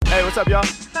what's up, y'all?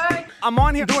 Hi. I'm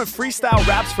on here doing freestyle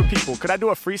raps for people. Could I do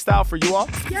a freestyle for you all?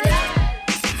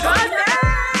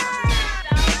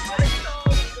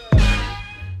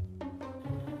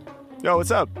 Yo,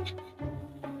 what's up?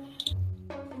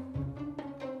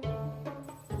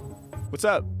 What's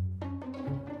up?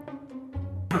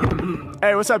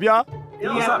 Hey, what's up, y'all?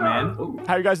 Yo, what's up, man?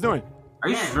 How you guys doing? Are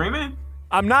you streaming?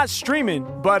 I'm not streaming,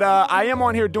 but I am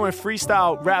on here doing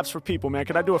freestyle raps for people, man.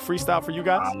 Could I do a freestyle for you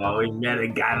guys? Oh, we met a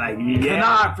guy like you. Yeah.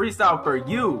 Cannot freestyle for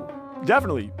you.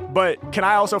 Definitely. But can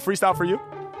I also freestyle for you?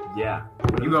 Yeah.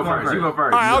 You go first. You go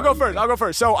first. All right, I'll go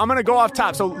first. So I'm going to go off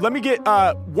top. So let me get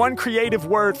one creative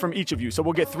word from each of you. So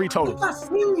we'll get 3 total. I've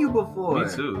seen you before.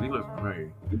 Me too. You look great.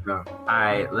 You go. All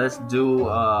right, let's do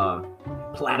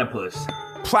platypus.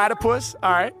 Platypus.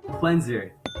 All right.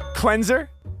 Cleanser. Cleanser.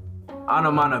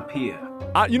 Onomatopoeia.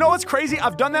 You know what's crazy?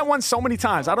 I've done that one so many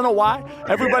times. I don't know why.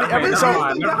 Everybody.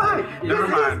 Never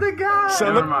mind. The guy.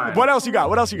 So Never mind. What else you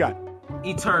got?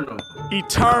 Eternal.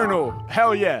 Eternal.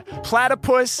 Hell yeah.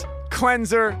 Platypus,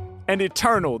 cleanser, and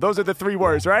eternal. Those are the 3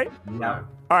 words, right? Yeah.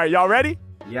 All right, y'all ready?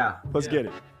 Yeah. Let's get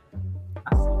it.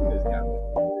 I seen this guy.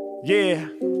 Yeah.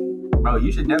 Bro,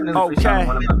 you should definitely freestyle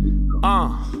one of my beats.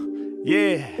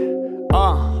 Yeah.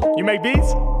 You make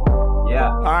beats?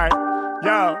 Yeah. All right.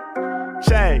 Yo.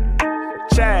 Check.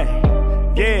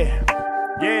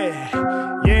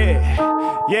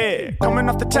 Yeah. Coming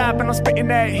off the top and I'm spitting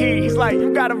that heat. He's like,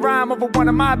 you got a rhyme over one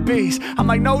of my beats. I'm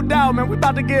like, no doubt, man, we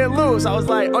about to get loose. I was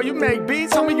like, oh, you make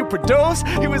beats? Homie, you produce?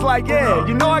 He was like, yeah,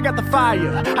 you know I got the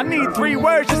fire. I need 3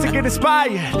 words just to get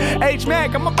inspired.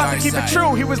 H-Mac, I'm about to keep it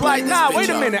true. He was like, nah, wait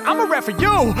a minute, I'm a rap for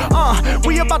you.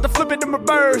 We about to flip it in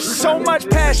reverse. So much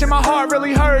passion, my heart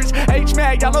really hurts.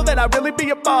 H-Mac, y'all know that I really be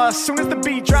a boss. Soon as the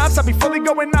beat drops, I'll be fully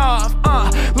going off.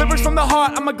 Livers from the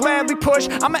heart, I'ma gladly push.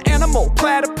 I'm an animal,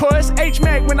 platypus.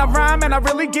 H-Mac, when I rhyme and I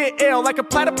really get ill. Like a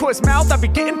platypus mouth, I be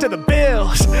getting to the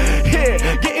bills. Yeah,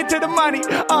 getting to the money.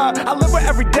 I live where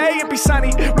every day it be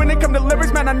sunny. When it come to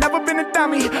livers, man, I never been a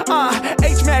dummy.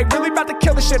 H-Mac, really about to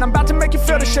kill the shit. I'm about to make you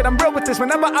feel the shit. I'm real with this.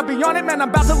 Whenever I be on it, man, I'm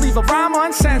about to leave a rhyme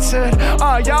uncensored.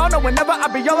 Y'all know whenever I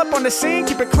be all up on the scene,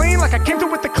 keep it clean like I came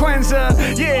through with the cleanser.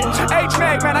 Yeah,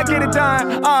 H-Mac, man, I get it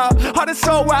done. Heart and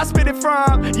soul where I spit it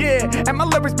from. Yeah, and my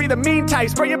lyrics be the mean type.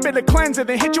 Spray a bit of cleanser,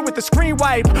 then hit you with the screen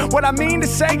wipe. What I mean to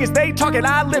say is they talk it,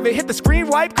 I live it. Hit the screen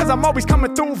wipe, cause I'm always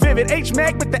coming through vivid.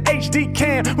 H-Mac with the HD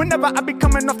cam. Whenever I be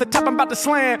coming off the top, I'm about to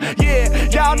slam. Yeah,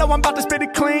 y'all know I'm about to spit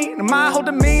it clean. My whole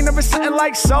demeanor is something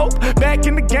like soap. Back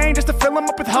in the game just to fill them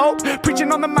up with hope.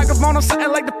 Preaching on the microphone, I'm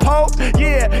something like the Pope.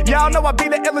 Yeah, y'all know I be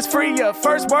the illest freer.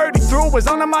 First word he threw was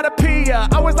onomatopoeia.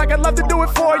 I was like, I'd love to do it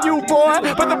for you, boy.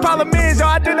 But the problem is, yo,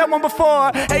 I did that one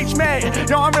before. H-Mac,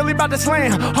 yo, I'm really about to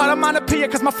slam. Onomatopoeia,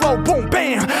 cause my flow, boom,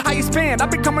 bam. I expand, I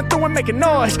be coming through and making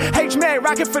noise. H-Mac,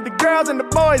 rocking for the girls and the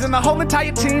boys and the whole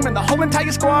entire team and the whole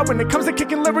entire squad. When it comes to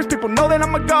kicking lyrics, people know that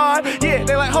I'm a god. Yeah,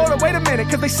 they like, hold up, wait a minute,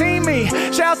 cause they see me.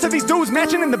 Shouts to these dudes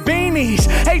matching in the beanies.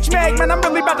 H-Mac, man, I'm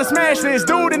really about to smash this.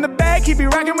 Dude in the back, he be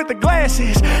rocking with the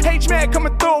glasses. H-Mac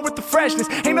coming through with the freshness.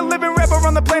 Ain't a living rapper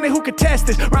on the planet who could test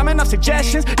this. Rhyming off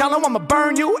suggestions, y'all know I'ma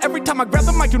burn you. Every time I grab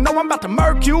the mic, you know I'm about to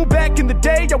murk you. Back in the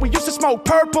day, yo, we used to smoke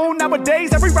purple.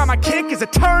 Nowadays, every rhyme I kick is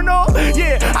eternal.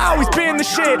 Yeah, I always been the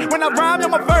shit. When I rhyme, yo,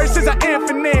 my verses are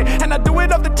infinite. And I do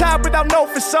it off the top without no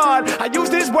facade. I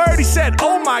used his word, he said,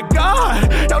 oh my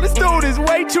God. Yo, this dude is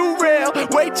way too real,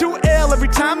 way too ill. Every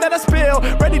time that I spill,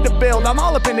 ready to build, I'm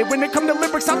all up in it. When it come to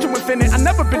lyrics, I'm too infinite. I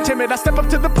never been timid, I step up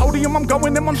to the podium. I'm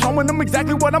going them, I'm showing them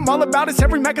exactly what I'm all about. It's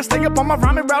every Mac, I stay up on my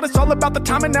rhyming route. It's all about the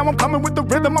time, and now I'm coming with the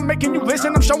rhythm. I'm making you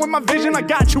listen, I'm showing my vision. I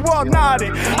got you all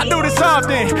nodding. I do this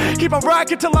often, keep on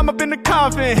rocking till I'm up in the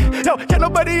coffin. Yo, can't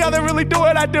nobody other really do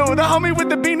what I do. The homie with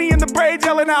the beanie and the braids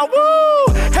yelling out,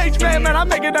 woo! H-Mac, man, I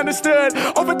make it understood.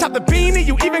 Over top the beanie,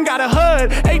 you even got a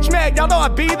hood. H-Mac, y'all know I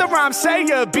be the rhyme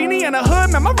sayer. Beanie and a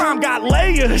hood, man, my rhyme got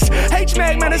layers.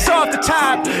 H-Mac, man, it's off the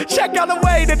top. Check out the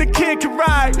way that the kid can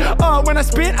ride. When I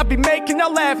spit, I be making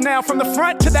y'all laugh now. From the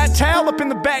front to that tail up in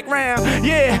the background.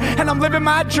 Yeah, and I'm living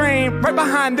my dream. Right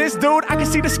behind this dude, I can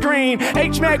see the screen.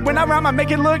 H-Mac, when I rhyme, I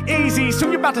make it look easy.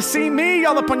 Soon you about to see me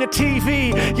all up on your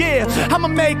TV. Yeah, I'ma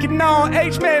make it known.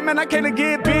 H-Mac, man, I can't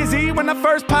get busy. When I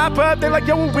first pop up, they like,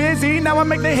 yo, we're Wizzy. Now I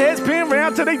make their heads spin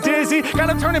round till they dizzy.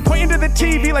 Gotta turn and point into the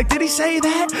TV like, did he say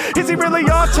that? Is he really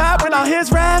on top with all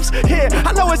his raps? Yeah,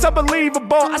 I know it's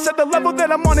unbelievable. I said the level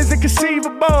that I'm on is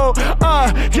inconceivable.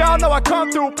 Y'all know I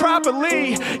come through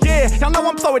properly. Yeah, y'all know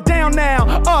I'm slow it down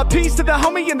now. Peace to the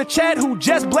homie in the chat who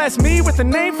just blessed me with a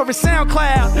name for his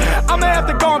SoundCloud. I'ma have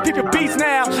to go and peep your beats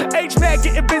now. H-Mac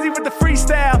getting busy with the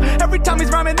freestyle. Every time he's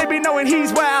rhyming, they be knowing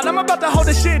he's wild. I'm about to hold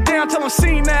this shit down till I'm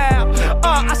seen now.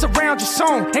 I surround your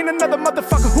song. Ain't another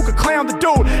motherfucker who could clown the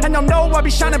dude. And y'all know I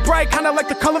be shining bright, kinda like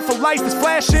the colorful lights that's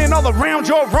flashing all around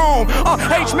your room.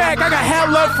 H-Mac, I got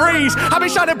hella freeze. I be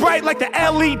shining bright like the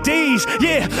LEDs.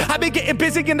 Yeah, I be getting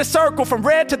busy in the circle, from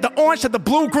red to the orange to the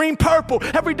blue, green, purple.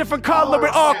 Every different color,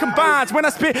 it all combines. When I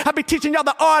spit, I be teaching y'all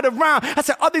the art of rhyme. I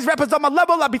said, all these rappers on my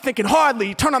level, I be thinking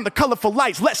hardly. Turn on the colorful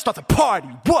lights, let's start the party.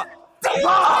 What? Bro, that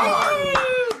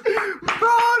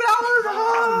was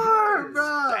hard,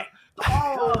 bro.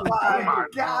 Oh my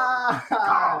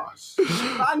gosh.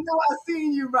 I knew I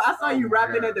seen you, bro. I saw you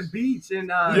rapping at the beach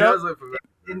in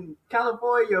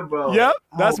California, bro. Yep,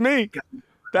 that's me. God.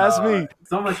 That's me.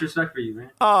 So much respect for you, man.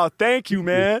 Oh, thank you,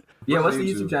 man. Yeah, what's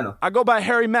the YouTube channel? I go by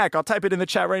Harry Mack. I'll type it in the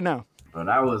chat right now. Bro,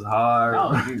 that was hard.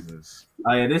 Oh, Jesus.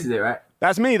 Oh, yeah, this is it, right?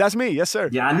 That's me. Yes, sir.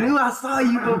 Yeah, I knew I saw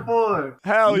you before.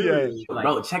 Hell yeah.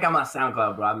 Bro, check out my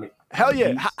SoundCloud, bro. Hell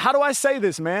yeah. How do I say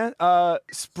this, man?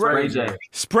 Spray J.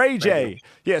 Spray J.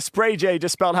 Yeah, Spray J,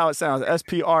 just spelled how it sounds.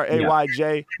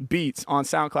 SPRAYJ Beats on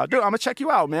SoundCloud. Dude, I'm going to check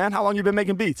you out, man. How long you been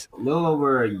making beats? A little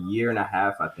over a year and a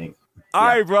half, I think. All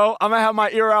right, bro. I'm going to have my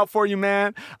ear out for you,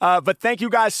 man. But thank you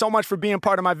guys so much for being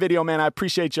part of my video, man. I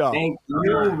appreciate y'all. Thank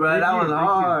you, bro. That was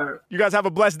hard. You guys have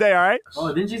a blessed day, all right?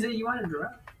 Oh, didn't you say you wanted to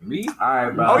rap? Me? All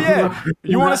right, bro. Oh, yeah.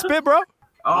 You want to spit, bro?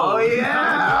 Oh,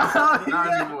 yeah.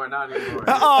 Not anymore.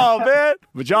 Oh, man.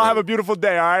 But y'all have a beautiful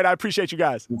day, all right? I appreciate you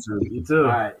guys. You too. All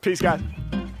right. Peace, guys.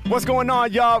 What's going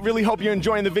on, y'all? Really hope you're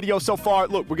enjoying the video so far.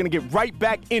 Look, we're going to get right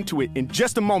back into it in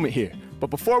just a moment here. But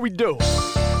before we do,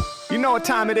 you know what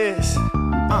time it is.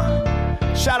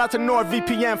 Shout out to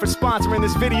NordVPN for sponsoring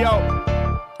this video.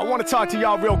 I want to talk to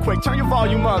y'all real quick. Turn your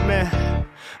volume up, man.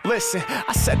 Listen,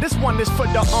 I said this one is for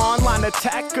the online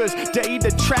attackers, data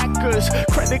trackers,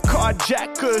 credit card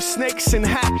jackers, snakes and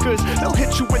hackers. They'll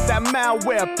hit you with that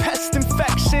malware, pest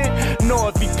infection.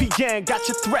 NordVPN got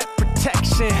your threat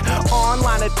protection.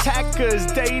 Online attackers,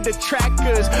 data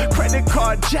trackers, credit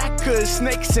card jackers,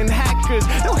 snakes and hackers.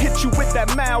 They'll hit you with that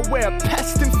malware,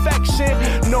 pest infection.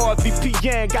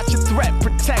 NordVPN got your threat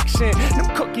protection. Them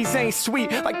cookies ain't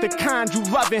sweet like the kind you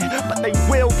lovin', but they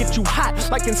will get you hot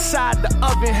like inside the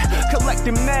oven.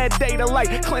 Collecting mad data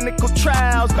like clinical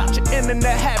trials about your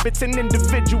internet habits and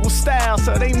individual styles,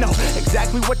 so they know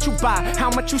exactly what you buy, how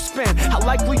much you spend, how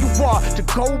likely you are to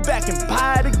go back and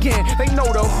buy it again. They know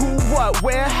the who, what,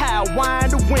 where, how, why,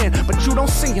 and the when, but you don't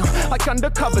see them like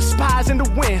undercover spies in the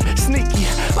wind. Sneaky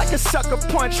like a sucker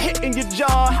punch hitting your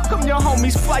jaw. How come your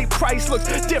homie's flight price looks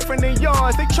different than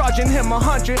yours? They charging him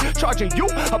 $100, charging you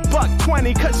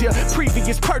 $120, cause your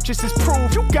previous purchases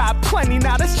prove you got plenty.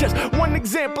 Now that's just one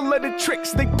example of the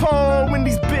tricks they pull when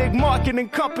these big marketing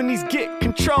companies get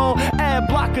control. Ad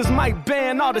blockers might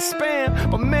ban all the spam,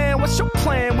 but man, what's your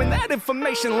plan when that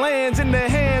information lands in the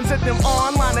hands of them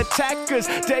online attackers,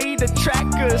 data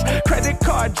trackers, credit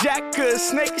card jackers,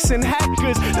 snakes and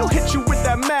hackers? They'll hit you with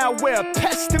that malware,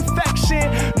 pest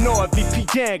infection.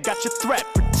 NordVPN got your threat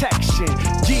protection.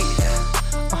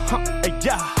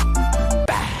 Yeah.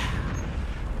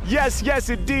 Yes,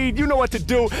 indeed. You know what to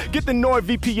do. Get the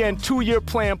NordVPN 2-year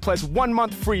plan plus 1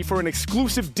 month free for an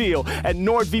exclusive deal at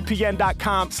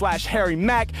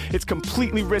nordvpn.com/HarryMack. It's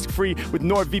completely risk-free with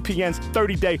NordVPN's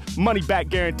 30-day money-back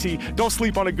guarantee. Don't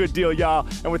sleep on a good deal, y'all.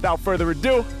 And without further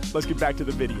ado, let's get back to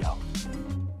the video.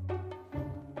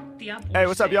 Hey,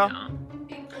 what's up, y'all?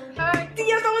 Hi.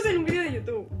 Tía, estamos en un video de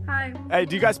YouTube. Hi. Hey,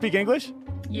 do you guys speak English?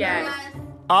 Yes.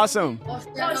 Awesome. Oh, she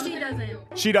doesn't.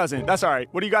 She doesn't. That's all right.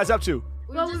 What are you guys up to?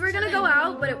 Well, we were gonna go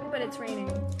out, but it's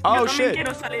raining. Oh, shit.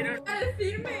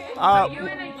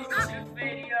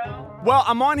 Well,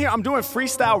 I'm on here. I'm doing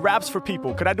freestyle raps for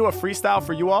people. Could I do a freestyle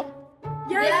for you all?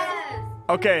 Yes.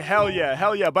 Okay, hell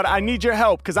yeah. But I need your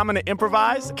help because I'm going to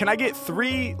improvise. Can I get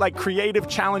 3 creative,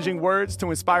 challenging words to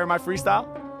inspire my freestyle?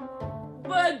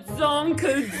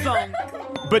 Badonkadonk.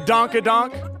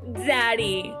 Badonkadonk?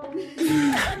 Daddy.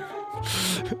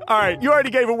 All right, you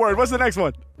already gave a word. What's the next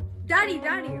one? Daddy.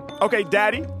 Okay,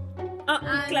 daddy.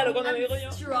 Claro, cuando digo yo.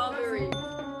 Strawberry.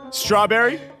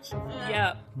 Strawberry?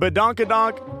 Yeah.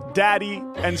 Badonkadonk, daddy,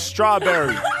 and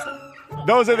strawberry.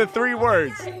 Those are the 3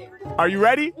 words. Are you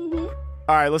ready? Mm-hmm.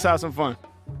 All right, let's have some fun.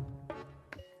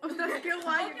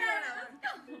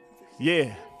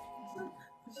 Yeah.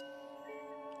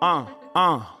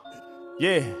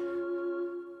 Yeah.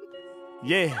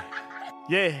 Yeah.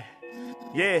 Yeah.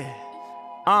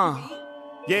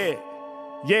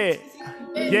 Yeah. Yeah.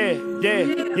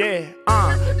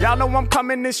 Y'all know I'm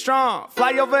coming in strong.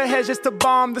 Fly overhead just to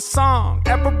bomb the song.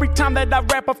 Every time that I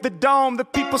rap off the dome, the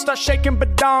people start shaking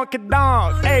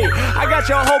badonk-a-donk. Hey, I got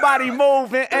your whole body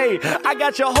moving. Hey, I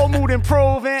got your whole mood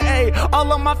improving. Hey,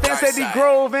 all of my fans steady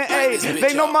grooving. Hey,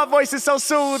 they know my voice is so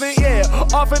soothing. Yeah,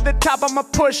 off at the top I'ma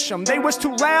push them. They was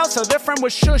too loud, so their friend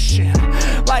was shushing.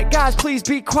 Like, guys, please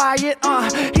be quiet.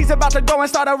 He's about to go and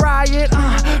start a riot.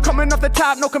 Coming off the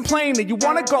top, no complaining. You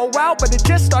wanna go out, but it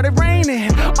just started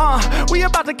raining. We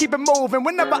about to keep it moving.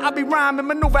 Whenever I be rhyming,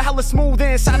 maneuver hella smooth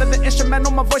inside of the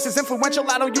instrumental. My voice is influential.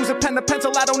 I don't use a pen or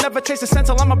pencil. I don't ever chase a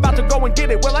stencil. I'm about to go and get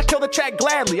it. Well, I kill the track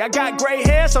gladly. I got gray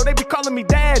hair, so they be calling me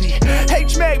daddy.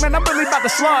 H-Mac, man, I'm really about to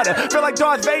slaughter. Feel like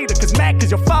Darth Vader, cause Mac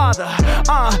is your father.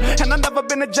 And I never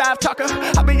been a jive talker.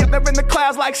 I be up there in the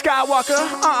clouds like Skywalker.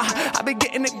 I be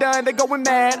getting it done, they going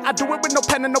mad. I do it with no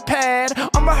pen and no pad.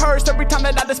 I'm rehearsed every time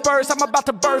that I disperse. I'm about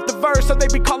to birth the verse, so they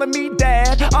be calling me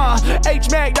dad.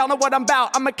 H-Mac, y'all know what I'm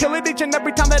about. I'ma kill it each and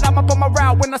every time that I'm up on my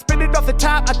route. When I spit it off the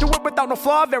top, I do it without no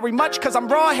flaw very much, cause I'm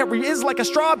raw. Harry is like a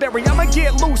strawberry. I'ma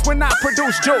get loose when I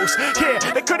produce juice. Yeah,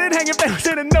 they couldn't hang if they was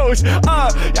in the news.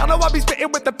 Y'all know I be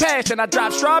spitting with the passion. I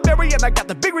drop strawberry and I got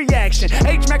the big reaction.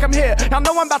 H-Mac, I'm here. Y'all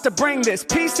know I'm about to bring this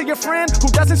peace to your friend who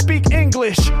doesn't speak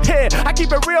English. Yeah, I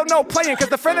keep it real, no playing, cause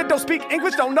the friend that don't speak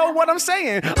English don't know what I'm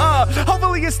saying.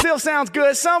 Hopefully it still sounds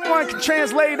good. Someone can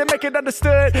translate and make it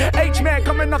understood. H-Mac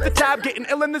coming off the top, getting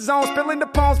ill in the zone, spilling the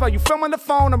poems while you filming the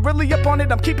phone. I'm really up on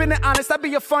it, I'm keeping it honest. I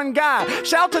be a fun guy.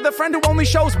 Shout out to the friend who only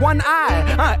shows one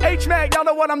eye. H-Mac, y'all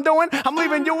know what I'm doing. I'm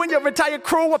leaving you and your entire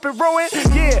crew up in ruin.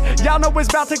 Yeah, y'all know it's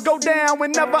about to go down.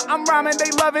 Whenever I'm rhyming,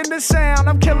 they loving the sound.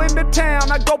 I'm killing the town.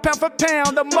 I go pound for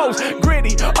pound, the most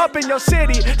gritty up in your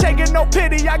city. Taking no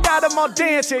pity, I got them all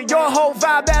dancing. Your whole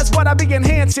vibe, that's what I be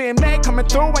enhancing. Man coming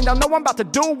through, and y'all know I'm about to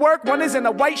do work. One is in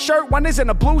a white shirt, one is in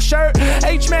a blue shirt.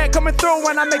 H-Mac coming through,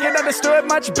 and I make it understood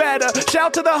much better.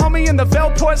 Shout to the homie in the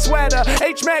Velport sweater.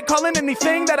 H-Mac calling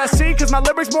anything that I see, cause my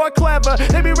lyrics more clever.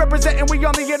 They be representing, we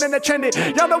on the internet trending.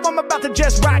 Y'all know I'm about to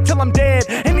just rock till I'm dead.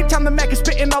 Anytime the Mac is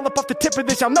spitting all up off the tip of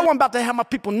this, y'all know I'm about to have my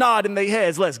people nod in their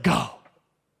heads. Let's go.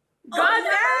 That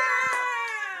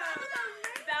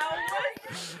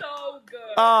was so good.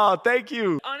 Oh, thank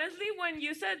you. Honestly, when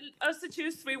you said us to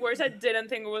choose 3 words, I didn't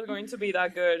think it was going to be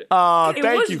that good. Thank you.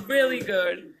 It was really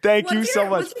good. Thank you so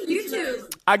much. What's your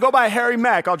YouTube? I go by Harry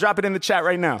Mack. I'll drop it in the chat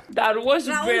right now. That was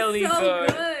really so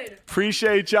good.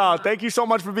 Appreciate y'all. Thank you so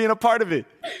much for being a part of it.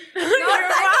 You're welcome.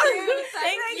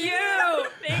 Thank you.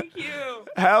 Thank you.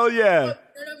 Hell yeah.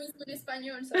 She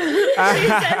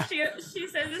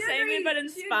says the same thing, but in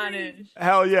Spanish.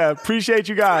 Hell yeah. Appreciate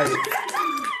you guys.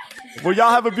 Well,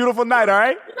 y'all have a beautiful night, all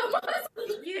right?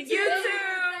 You too.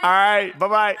 All right.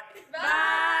 Bye-bye.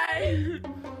 Bye.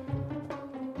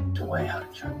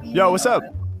 Yo, what's up?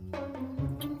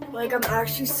 Like, I'm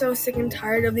actually so sick and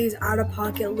tired of these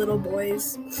out-of-pocket little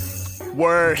boys.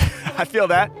 Word. I feel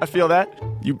that.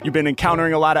 You've been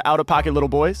encountering a lot of out-of-pocket little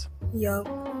boys? Yo.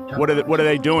 What are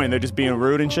they doing? They're just being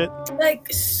rude and shit? Like,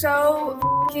 so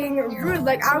f***ing rude.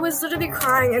 Like, I was literally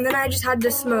crying, and then I just had to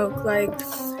smoke. Like...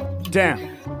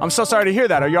 Damn. I'm so sorry to hear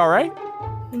that. Are you all right?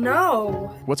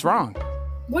 No. What's wrong?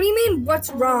 What do you mean,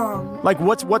 what's wrong? Like,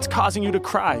 what's causing you to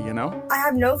cry, you know? I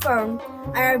have no phone.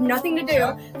 I have nothing to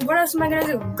do. What else am I gonna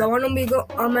do? Go on Omegle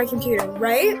on my computer,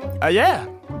 right? Yeah.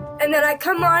 And then I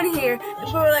come on here, and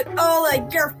people are like, oh,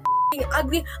 like, you're f***ing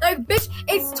ugly. Like, bitch,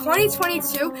 it's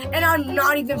 2022, and I'm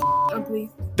not even f***ing ugly.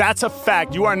 That's a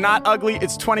fact. You are not ugly.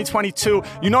 It's 2022.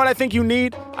 You know what I think you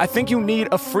need? I think you need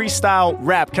a freestyle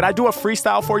rap. Can I do a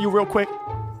freestyle for you real quick?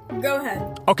 Go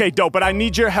ahead. Okay, dope, but I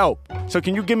need your help. So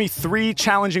can you give me 3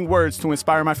 challenging words to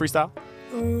inspire my freestyle?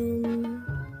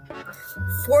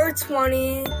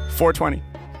 420. 420.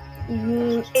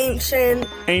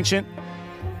 Ancient.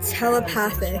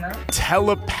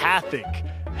 Telepathic.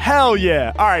 Hell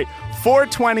yeah. All right,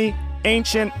 420,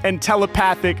 ancient, and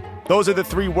telepathic. Those are the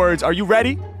 3 words. Are you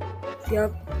ready?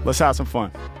 Yep. Let's have some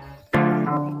fun.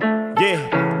 Yeah.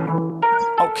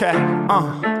 Okay.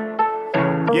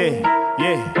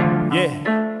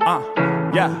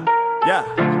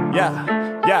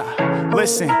 Yeah.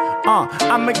 Listen,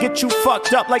 I'ma get you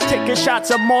fucked up like taking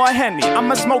shots of more Henny.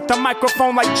 I'ma smoke the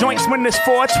microphone like joints when it's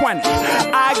 420.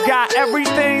 I got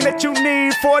everything that you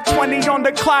need. 420 on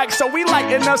the clock, so we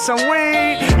lighting up some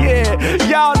weed. Yeah,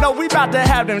 y'all know we about to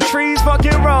have them trees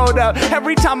fucking rolled up.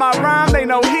 Every time I rhyme, they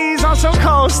know he's on some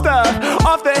cold stuff.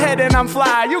 Off the head and I'm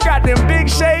fly. You got them big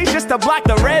shades just to block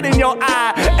the red in your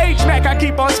eye. H-Mac, I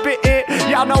keep on spitting.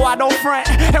 Y'all know I don't front.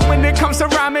 And when it comes to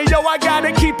rhyming, yo, I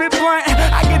gotta keep it blunt.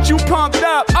 I get you pumped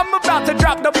up. I'm about to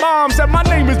drop the bombs, and my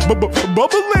name is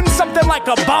bubbling something like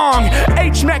a bong.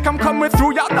 H-Mac, I'm coming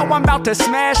through. Y'all know I'm about to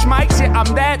smash mics. Yeah,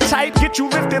 I'm that type. Get you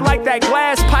lifted like that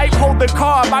glass pipe. Hold the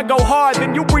carb. I go hard,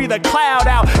 then you breathe a cloud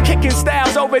out. Kicking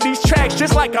styles over these tracks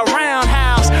just like a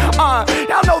roundhouse.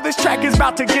 Y'all know this track is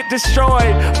about to get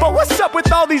destroyed. But what's up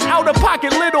with all these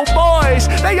out-of-pocket little boys?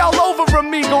 They all over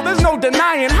Amigo, there's no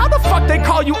denying. How the fuck they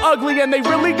call you ugly and they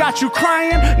really got you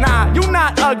crying? Nah, you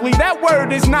not ugly, that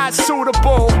word is not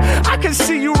suitable. I can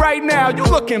see you right now, you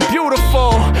looking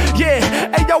beautiful. Yeah,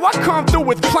 hey yo, I come through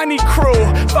with plenty crew.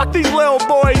 Fuck these little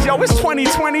boys, yo, it's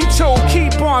 2022.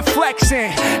 Keep on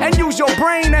flexing and use your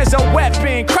brain as a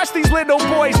weapon. Crush these little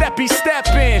boys that be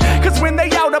stepping. Cause when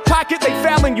they out of pocket, they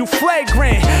fouling you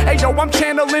flagrant. Hey yo, I'm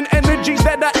channeling energies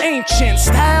that are ancient.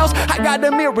 Styles, I got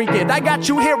a myriad, I got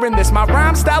you hearing this. My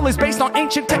rhyme style is based on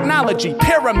ancient technology,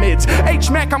 pyramids.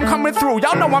 H-Mac, I'm coming through,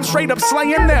 y'all know I'm straight up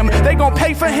slaying them. They gon'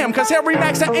 pay for him, cause Harry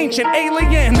Mac's an ancient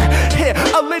alien. Here,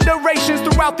 alliterations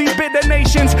throughout these bitter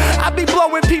nations. I be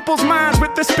blowing people's minds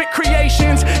with the spit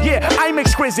creations. Yeah, I'm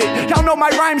exquisite, y'all know my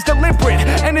rhyme's deliberate.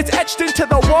 And it's etched into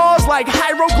the walls like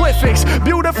hieroglyphics.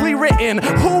 Beautifully written,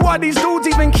 who are these dudes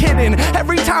even kidding?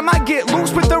 Every time I get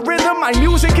loose with the rhythm, my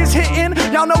music is hitting.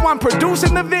 Y'all know I'm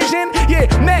producing the vision. Yeah,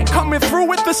 Mac coming through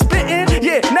with the spitting.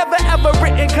 Yeah, never ever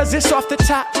written cause it's off the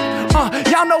top.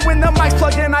 Y'all know when the mic's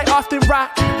plugged in, I often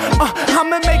rock.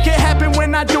 I'ma make it happen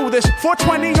when I do this.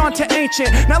 420 on to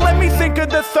ancient. Now let me think of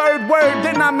the third word,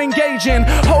 then I'm engaging.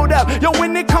 Hold up, yo,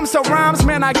 when it comes to rhymes,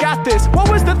 man, I got this. What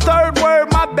was the third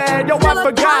word? My bad, yo, I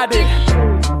forgot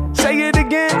it. Say it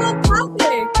again.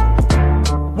 Telepathic.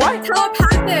 What?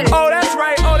 Telepathic. Oh, that's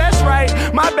right.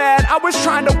 My bad, I was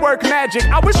trying to work magic.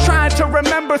 I was trying to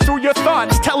remember through your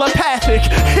thoughts, telepathic.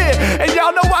 Yeah, and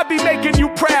y'all know I be making you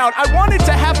proud. I wanted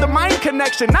to have the mind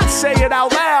connection, not say it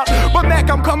out loud. But Mac,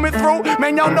 I'm coming through.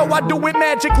 Man, y'all know I do it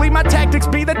magically. My tactics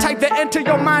be the type that enter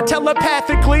your mind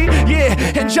telepathically. Yeah,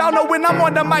 and y'all know when I'm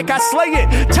on the mic, I slay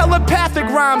it. Telepathic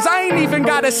rhymes, I ain't even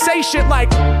gotta say shit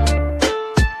like,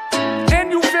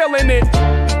 and you feeling it.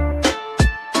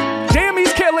 Damn,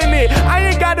 he's killing it. I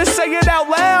ain't gotta say it out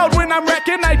loud when I'm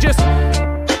wrecking. I just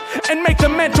and make the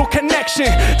mental connection.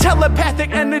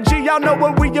 Telepathic energy, y'all know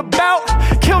what we about.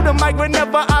 Kill the mic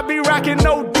whenever I be rocking,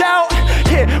 no doubt.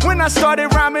 Yeah, when I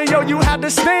started rhyming, yo, you had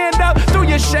to stand up. Threw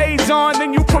your shades on,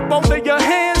 then you put both of your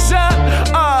hands up.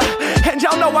 And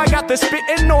y'all know I got the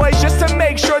spitting noise just to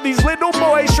make sure these little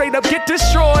boys straight up get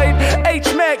destroyed.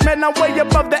 H-Mac, man, I'm way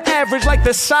above the average, like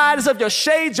the size of your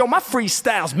shades. Yo, my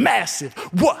freestyle's massive.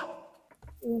 What?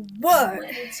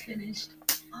 It's finished.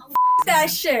 That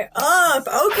shit up,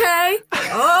 okay?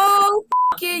 Oh,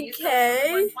 fucking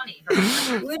K.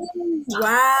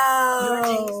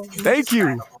 Wow. Thank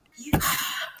you.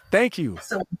 Thank you.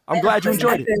 I'm glad you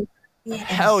enjoyed it.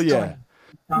 Hell yeah.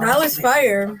 That was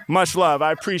fire. Much love.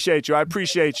 I appreciate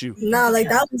you. Nah, like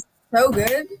that was so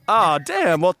good. Oh,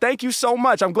 damn. Well, thank you so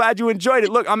much. I'm glad you enjoyed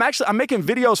it. Look, I'm making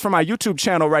videos for my YouTube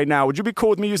channel right now. Would you be cool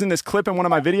with me using this clip in one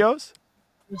of my videos?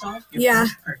 Yeah.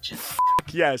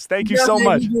 Yes. Thank you so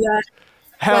much.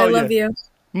 Hell yeah. I love you.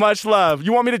 Much love.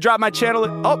 You want me to drop my channel?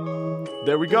 Oh,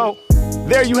 there we go.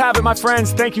 There you have it, my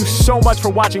friends. Thank you so much for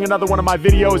watching another one of my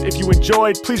videos. If you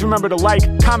enjoyed, please remember to like,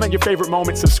 comment your favorite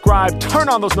moment, subscribe, turn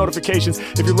on those notifications.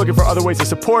 If you're looking for other ways to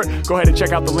support, go ahead and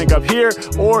check out the link up here.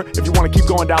 Or if you want to keep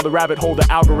going down the rabbit hole, the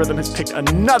algorithm has picked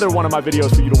another one of my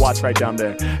videos for you to watch right down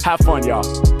there. Have fun, y'all.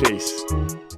 Peace.